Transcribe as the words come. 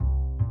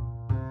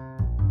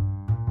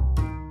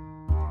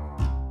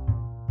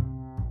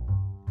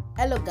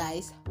Hello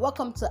guys,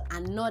 welcome to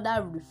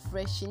another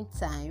refreshing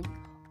time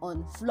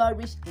on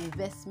Flourish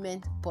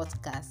Investment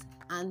Podcast,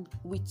 and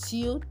with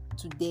you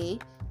today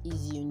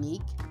is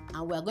Unique,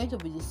 and we are going to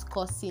be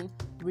discussing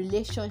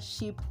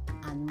relationship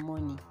and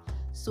money.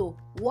 So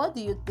what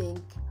do you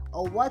think,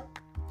 or what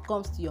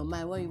comes to your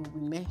mind when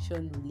we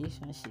mention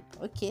relationship?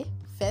 Okay,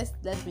 first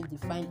let me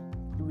define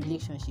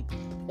relationship.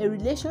 A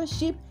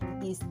relationship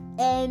is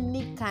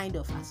any kind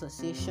of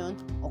association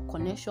or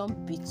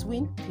connection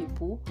between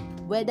people,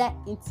 whether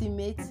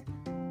intimate,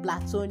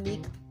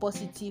 platonic,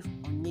 positive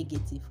or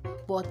negative.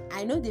 But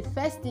I know the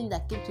first thing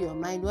that came to your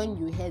mind when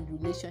you heard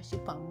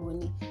relationship and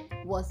money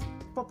was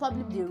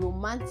probably the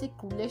romantic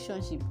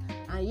relationship.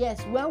 And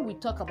yes, when we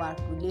talk about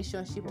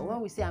relationship, or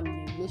when we say I'm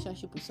in a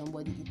relationship with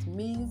somebody, it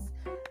means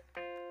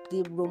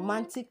the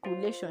romantic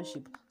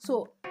relationship.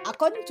 So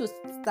according to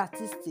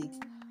statistics,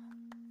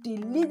 the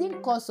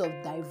leading cause of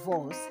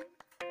divorce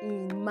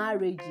in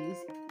marriages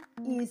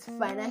is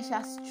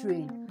financial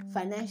strain,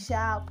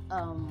 financial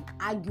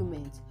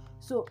argument.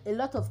 So a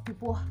lot of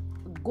people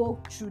go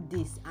through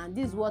this, and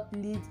this is what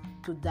leads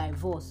to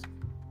divorce.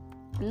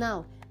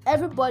 Now,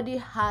 everybody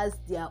has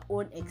their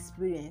own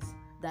experience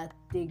that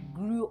they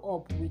grew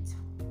up with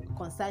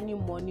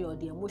concerning money, or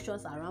the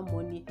emotions around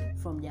money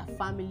from their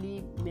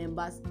family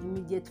members,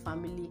 immediate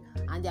family,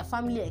 and their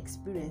family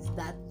experience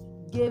that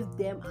gave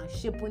them and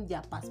shaped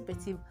their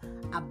perspective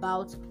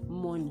about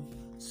money.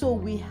 So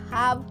we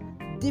have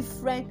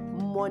different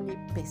money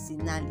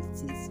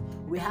personalities.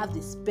 We have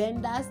the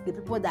spenders, the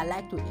people that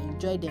like to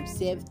enjoy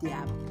themselves. They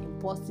are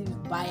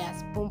impulsive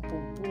buyers,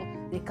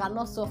 they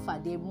cannot suffer,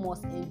 they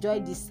must enjoy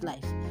this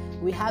life.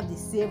 We have the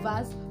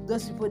savers,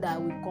 those people that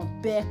will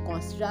compare,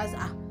 contrast.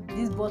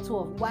 This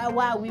bottle of why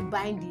are we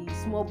buying the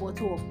small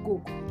bottle of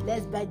Coke?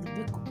 Let's buy the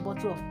big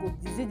bottle of Coke.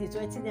 Is it the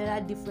 20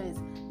 naira difference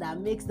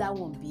that makes that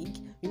one big?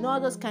 You know, all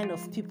those kind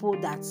of people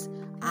that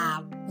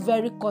are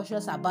very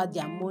cautious about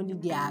their money.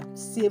 They are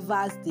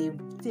savers, they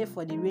save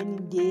for the rainy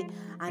day.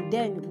 And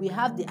then we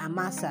have the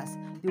amassers,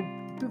 the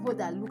people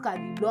that look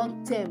at the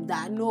long term,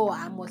 that no,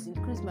 I must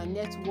increase my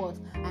net worth,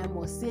 I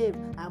must save,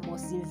 I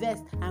must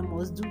invest, I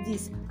must do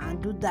this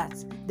and do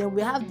that. Then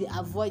we have the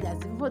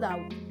avoiders, the people that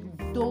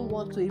don't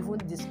want to even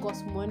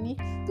discuss money,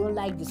 don't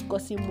like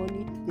discussing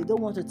money, they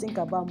don't want to think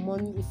about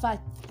money. In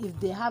fact, if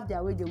they have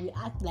their way, they will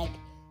act like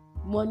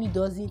money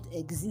doesn't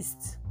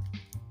exist.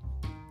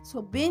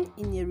 So being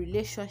in a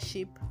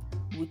relationship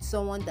with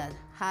someone that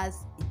has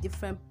a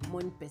different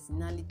money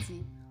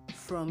personality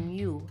from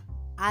you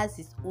has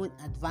its own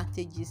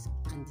advantages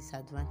and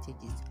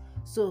disadvantages.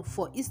 So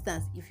for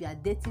instance, if you are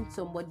dating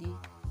somebody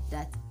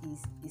that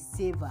is a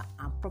saver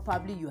and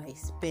probably you are a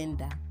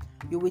spender,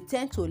 you will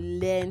tend to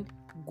learn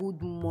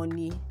good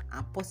money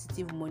and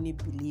positive money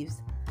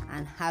beliefs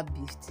and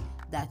habits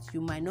that you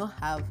might not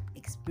have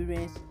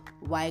experienced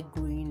while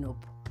growing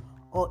up.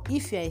 Or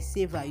if you're a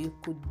saver, you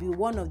could be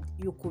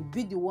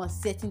the one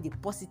setting the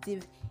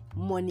positive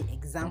money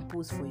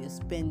examples for your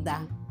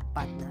spender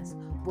partners.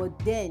 But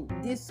then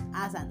this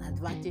has an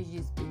advantage,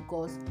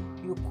 because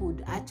you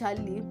could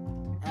actually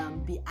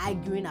be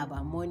arguing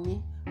about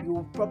money. You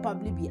will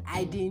probably be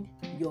hiding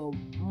your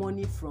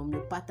money from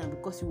your partner,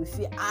 because you will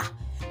feel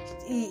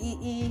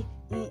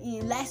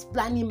he likes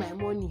planning my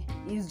money.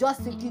 He's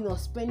just thinking of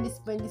spending.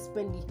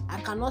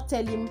 I cannot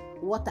tell him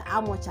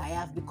how much I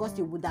have, because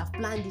he would have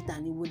planned it,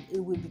 and he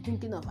would be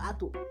thinking of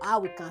how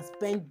we can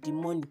spend the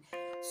money.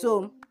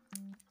 So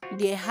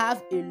they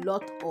have a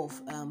lot of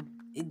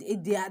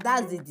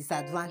that's the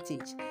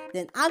disadvantage.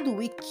 Then how do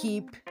we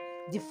keep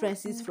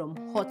differences from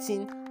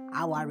hurting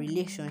our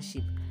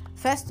relationship?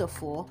 First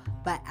of all,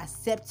 by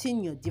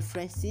accepting your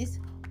differences,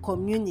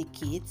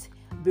 communicate,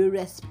 be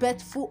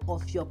respectful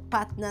of your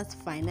partner's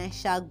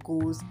financial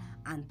goals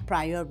and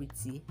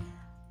priorities,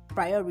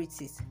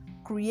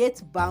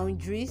 create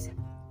boundaries,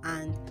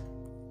 and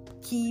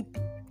keep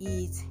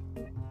it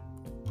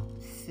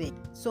fair.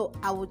 So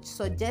I would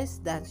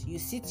suggest that you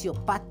sit your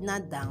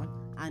partner down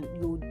and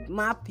you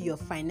map your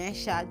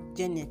financial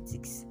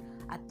genetics,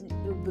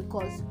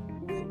 because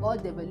we all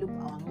develop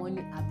our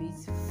money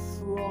habits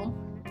from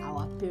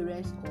our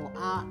parents, or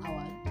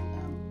our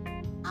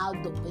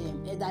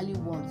elderly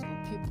ones, or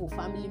people,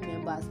 family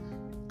members,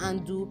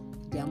 handle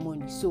their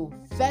money. So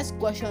first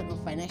question on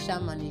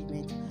financial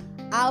management: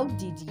 how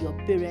did your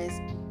parents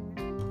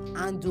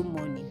handle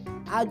money?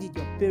 How did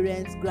your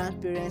parents,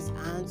 grandparents,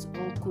 aunts,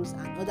 uncles,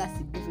 and other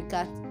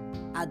significant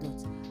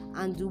adults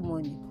handle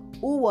money?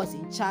 Who was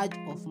in charge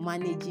of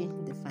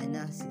managing the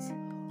finances?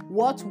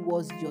 What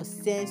was your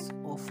sense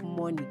of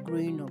money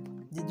growing up?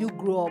 Did you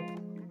grow up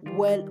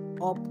well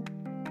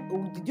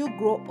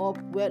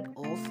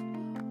off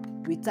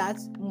without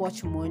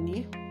much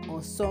money,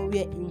 or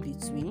somewhere in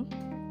between?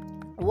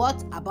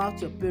 What about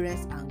your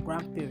parents and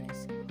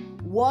grandparents?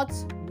 What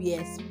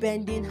were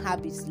spending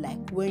habits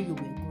like when you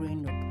were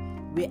growing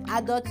up? Were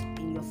adults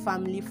in your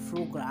family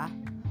frugal,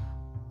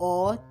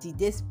 or did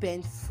they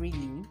spend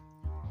freely?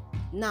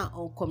 Now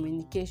on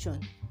communication,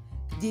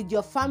 did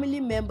your family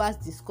members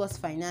discuss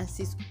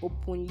finances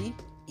openly,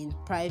 in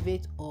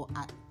private, or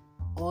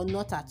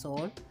not at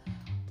all?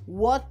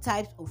 what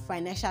types of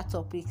financial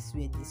topics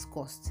were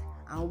discussed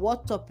and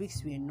what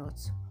topics were not,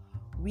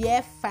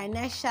 where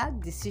financial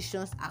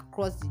decisions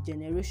across the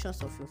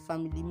generations of your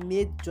family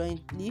made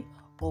jointly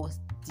or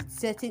did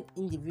certain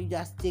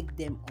individuals take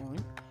them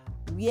on,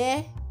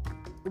 where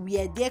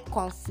were there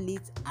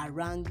conflicts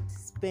around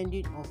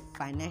spending of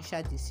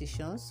financial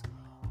decisions,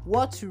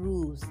 what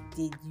rules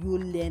did you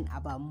learn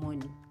about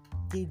money,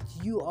 did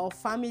you or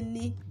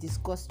family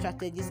discuss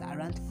strategies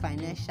around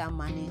financial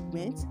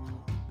management,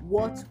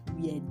 what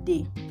were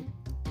they?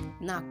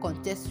 Now,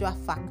 contextual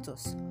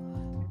factors.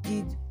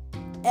 Did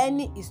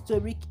any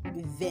historic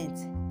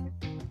event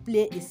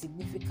play a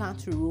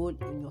significant role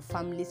in your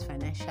family's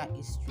financial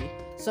history,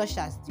 such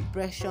as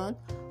depression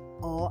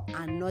or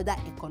another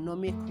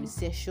economic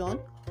recession,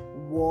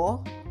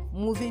 war,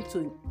 moving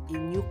to a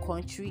new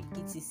country,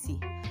 etc.?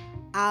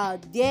 Are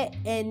there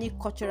any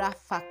cultural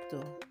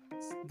factors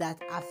that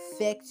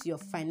affect your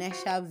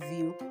financial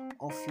view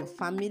of your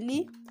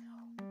family?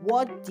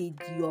 What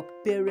did your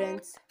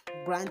parents,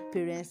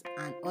 grandparents,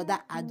 and other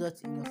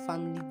adults in your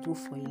family do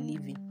for a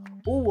living?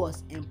 Who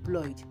was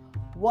employed?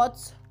 Who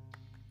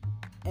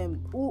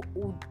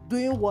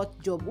doing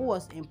what job? Who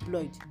was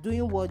employed?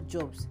 Doing what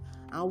jobs?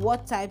 And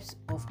what types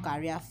of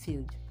career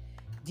field?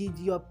 Did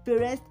your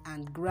parents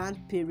and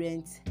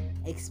grandparents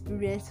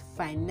experience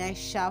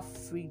financial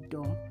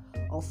freedom,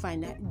 or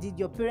did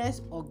your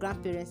parents or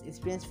grandparents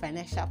experience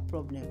financial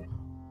problem?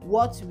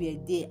 What were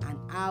they and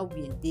how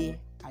were they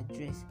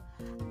addressed?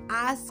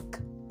 Ask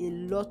a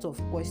lot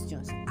of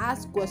questions.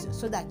 Ask questions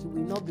so that you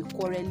will not be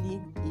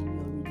quarreling in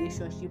your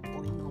relationship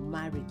or in your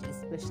marriage,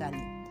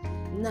 especially.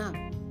 Now,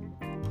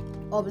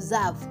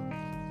 observe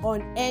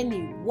on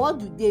any, what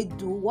do they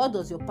do? What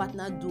does your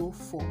partner do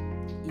for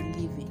a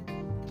living?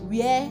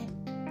 Where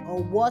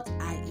or what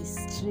are his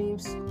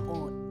streams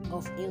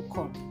of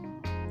income?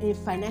 In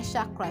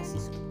financial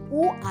crisis,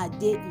 who are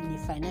they in a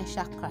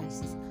financial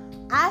crisis?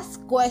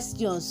 Ask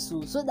questions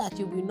so that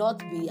you will not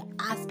be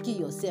asking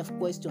yourself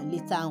questions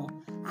later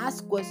on.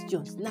 Ask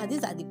questions. Now,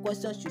 these are the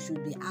questions you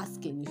should be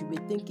asking, you should be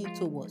thinking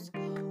towards.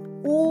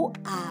 Who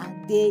are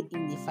they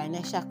in a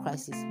financial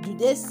crisis? Do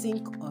they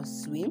sink or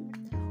swim?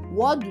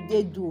 What do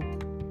they do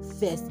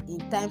first in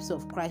times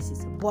of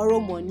crisis? Borrow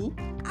money,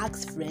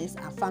 ask friends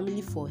and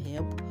family for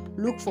help,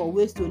 look for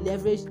ways to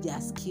leverage their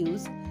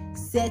skills,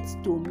 set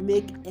to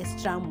make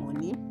extra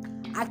money,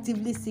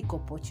 actively seek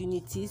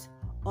opportunities.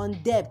 On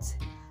debt,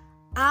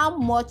 how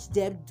much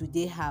debt do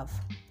they have?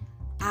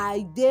 Are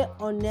they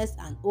honest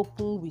and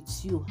open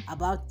with you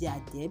about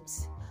their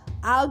debts?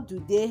 How do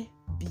they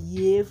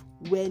behave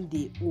when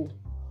they owe?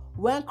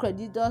 When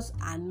creditors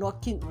are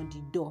knocking on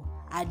the door,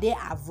 are they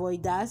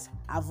avoiders,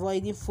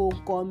 avoiding phone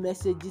call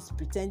messages,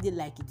 pretending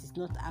like it is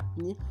not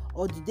happening,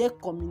 or do they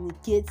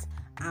communicate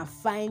and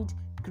find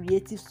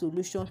creative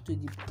solutions to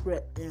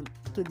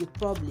the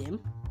problem?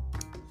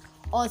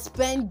 On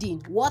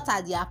spending, what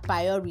are their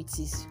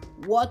priorities?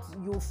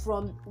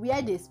 From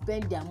where they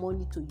spend their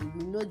money to,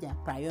 you know their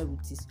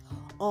priorities.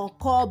 On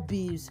core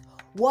bills,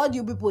 what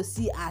do people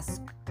see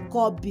as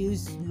core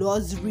bills,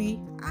 luxury,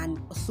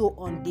 and so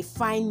on?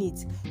 Define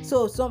it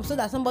so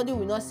that somebody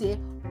will not say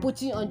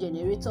putting on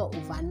generator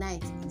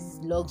overnight is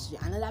luxury.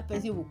 Another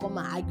person will come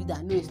and argue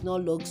that no, it's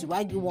not luxury.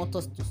 Why do you want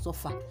us to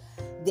suffer?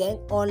 Then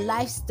on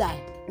lifestyle,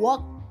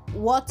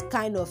 what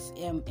kind of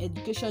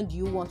education do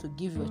you want to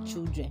give your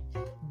children?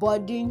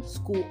 Boarding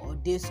school or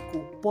day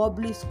school,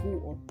 public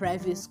school or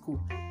private school?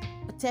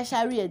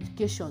 Tertiary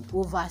education,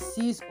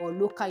 overseas or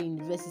local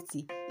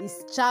university?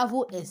 Is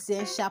travel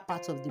essential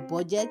part of the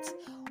budget?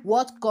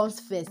 What comes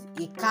first,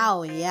 a car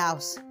or a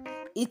house?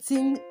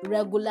 Eating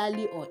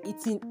regularly or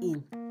eating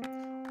in?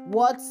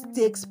 What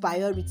takes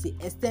priority,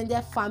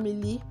 extended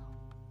family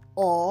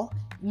or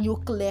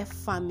nuclear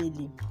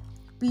family?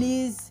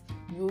 Please,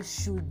 you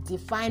should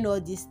define all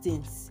these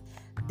things.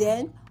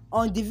 Then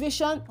on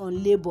division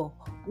on labor,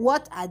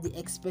 what are the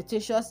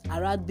expectations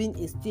around being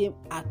a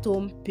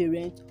stay-at-home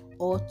parent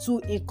or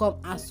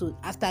two-income household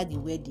after the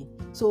wedding?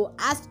 So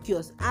ask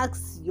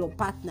your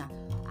partner,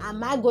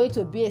 am I going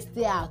to be a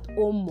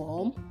stay-at-home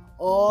mom,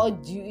 or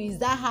is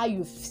that how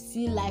you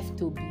see life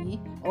to be,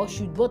 or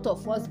should both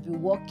of us be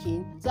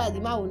working? So that the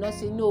man will not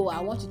say, no,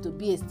 I want you to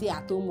be a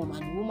stay-at-home mom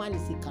and the woman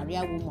is a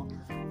career woman.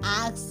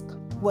 Ask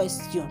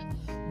question.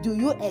 Do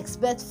you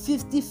expect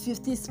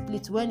 50-50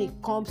 split when it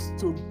comes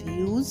to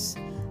bills?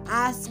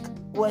 Ask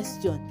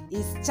question.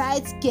 Is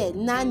childcare,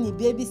 nanny,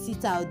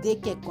 babysitter, or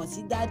daycare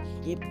considered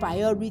a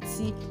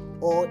priority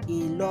or a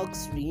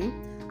luxury?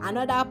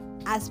 Another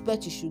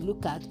aspect you should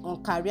look at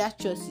on career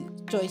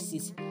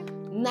choices.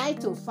 9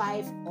 to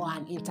 5 or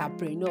an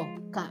entrepreneur?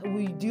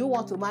 Do you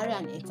want to marry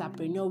an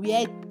entrepreneur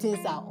where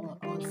things are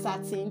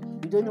uncertain?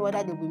 You don't know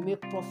whether they will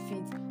make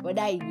profit,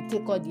 whether it will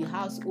take all the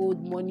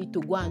household money to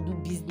go and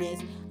do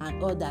business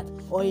and all that,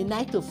 or a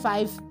 9 to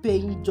 5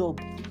 paying job?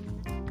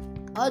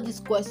 All these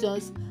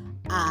questions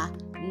are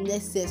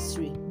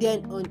necessary.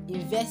 Then on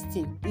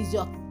investing, is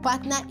your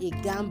partner a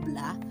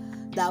gambler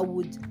that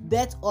would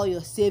bet all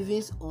your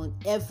savings on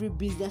every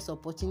business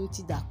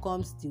opportunity that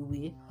comes the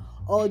way,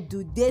 or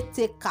do they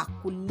take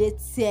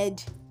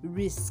calculated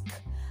risk?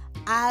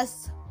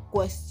 Ask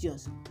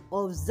questions,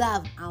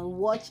 observe and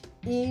watch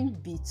in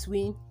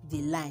between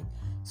the line.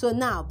 So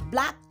now,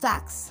 black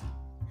tax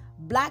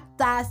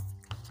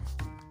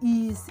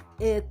is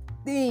a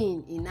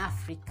thing in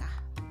Africa.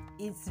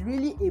 It's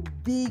really a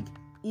big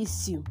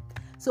issue.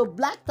 So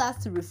black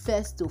tax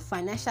refers to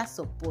financial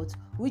support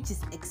which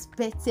is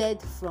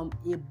expected from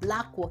a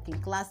black working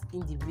class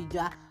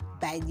individual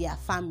by their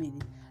family.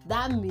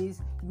 That means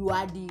you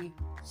are the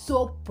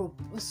sole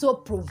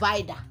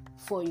provider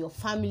for your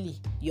family,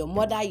 your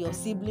mother, your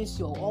siblings,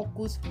 your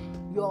uncles,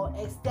 your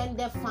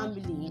extended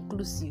family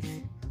inclusive.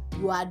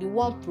 You are the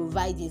one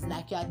providing. It's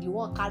like you are the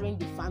one carrying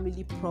the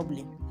family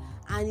problem,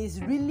 and it's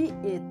really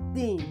a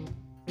thing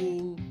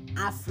in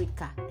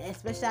Africa,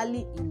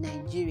 especially in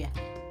Nigeria.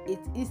 It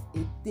is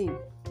a thing.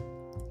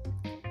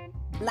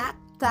 Black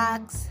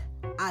tax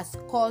has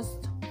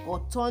caused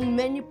or turned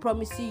many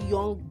promising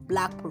young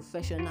black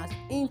professionals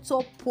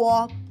into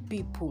poor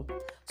people.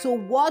 So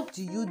what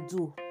do you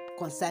do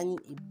concerning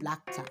a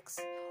black tax,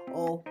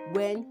 or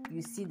when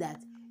you see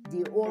that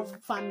the whole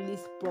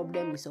family's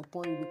problem is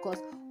upon you? Because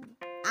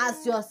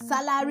as your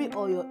salary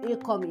or your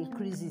income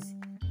increases,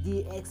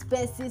 the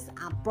expenses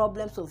and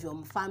problems of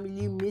your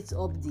family meet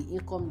up the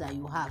income that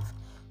you have.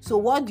 So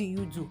what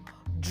do?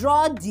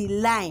 Draw the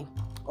line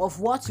of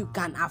what you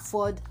can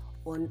afford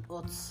on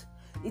earth.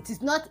 It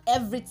is not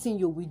everything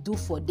you will do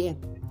for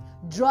them.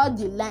 Draw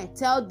the line.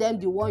 Tell them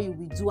the one you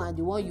will do and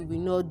the one you will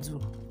not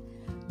do.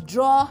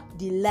 Draw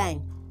the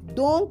line.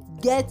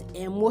 Don't get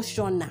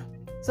emotional.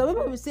 Some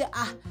people will say,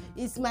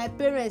 it's my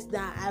parents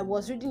that I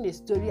was reading a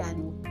story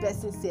and the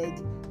person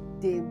said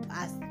they,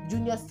 as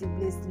junior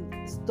siblings,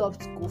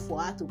 stopped school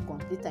for her to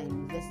complete her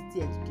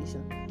university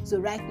education. So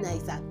right now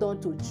it's her turn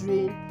to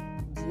train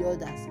the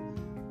others.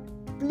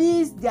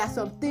 Please, there are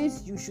some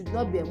things you should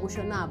not be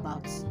emotional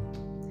about.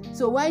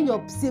 So when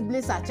your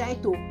siblings are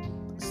trying to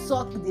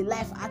suck the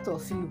life out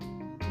of you,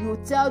 you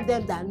tell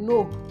them that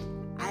no,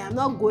 I am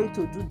not going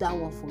to do that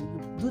one for you.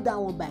 Do that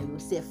one by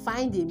yourself.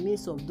 Find a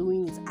means of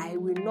doing it. I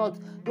will not.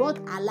 Don't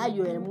allow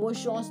your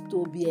emotions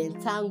to be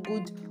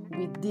entangled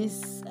with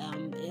this,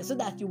 so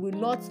that you will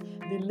not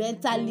be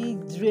mentally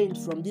drained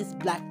from this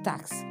black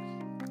tax.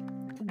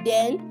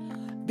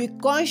 Then, be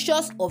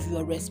conscious of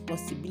your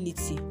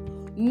responsibility.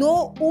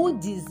 Know who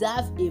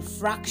deserves a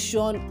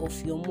fraction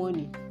of your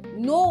money.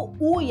 Know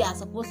who you are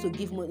supposed to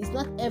give money. It's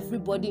not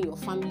everybody in your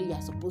family you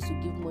are supposed to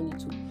give money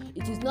to.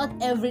 It is not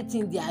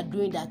everything they are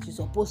doing that you're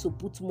supposed to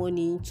put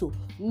money into.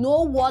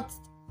 Know what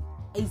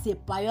is a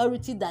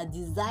priority that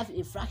deserves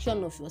a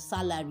fraction of your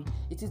salary.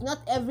 It is not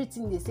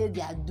everything they say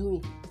they are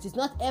doing. It is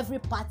not every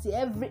party,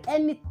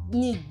 any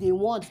need they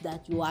want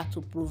that you are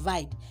to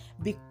provide.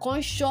 Be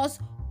conscious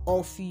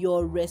of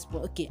your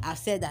I've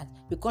said that.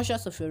 Be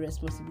conscious of your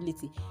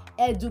responsibility.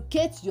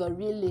 Educate your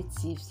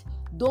relatives.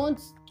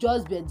 Don't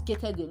just be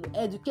educated.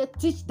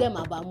 Teach them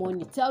about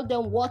money. Tell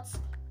them what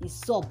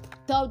is up.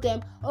 Tell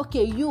them,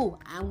 okay,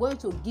 I'm going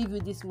to give you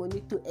this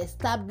money to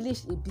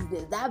establish a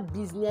business. That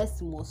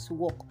business must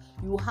work.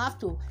 You have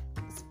to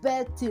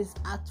spell things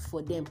out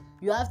for them.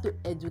 You have to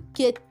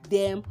educate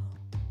them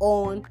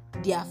on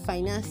their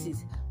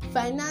finances.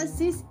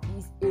 Finances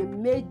is a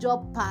major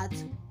part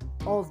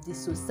of the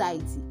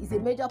society. It's a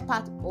major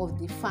part of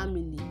the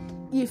family.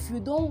 If you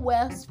don't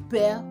well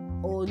spell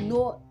or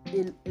know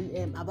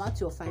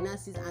about your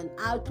finances and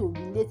how to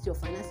relate your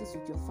finances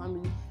with your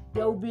family,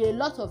 there will be a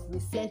lot of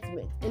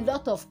resentment, a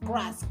lot of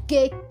crash,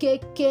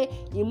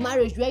 in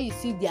marriage where you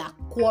see they are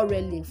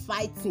quarreling,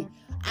 fighting.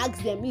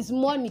 Ask them, is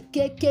money,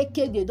 they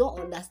don't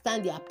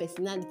understand their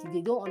personality,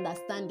 they don't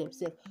understand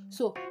themselves.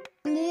 So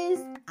please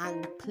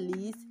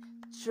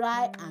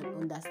try and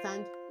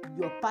understand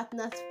your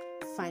partner's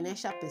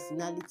financial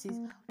personalities.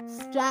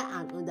 Try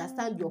and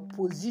understand your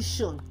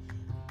position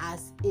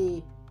as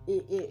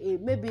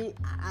maybe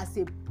as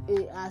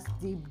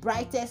the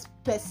brightest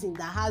person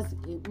that has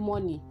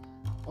money,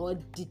 or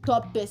the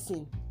top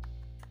person.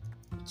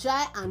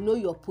 Try and know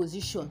your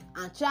position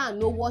and try and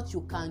know what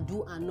you can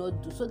do and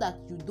not do, so that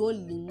you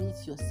don't limit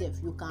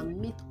yourself. You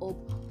can meet up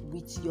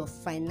with your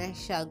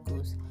financial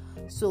goals.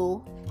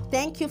 So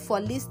thank you for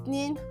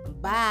listening.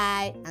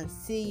 Bye, and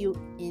see you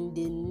in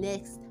the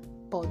next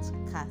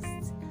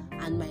podcast.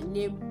 And my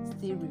name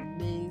still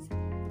remains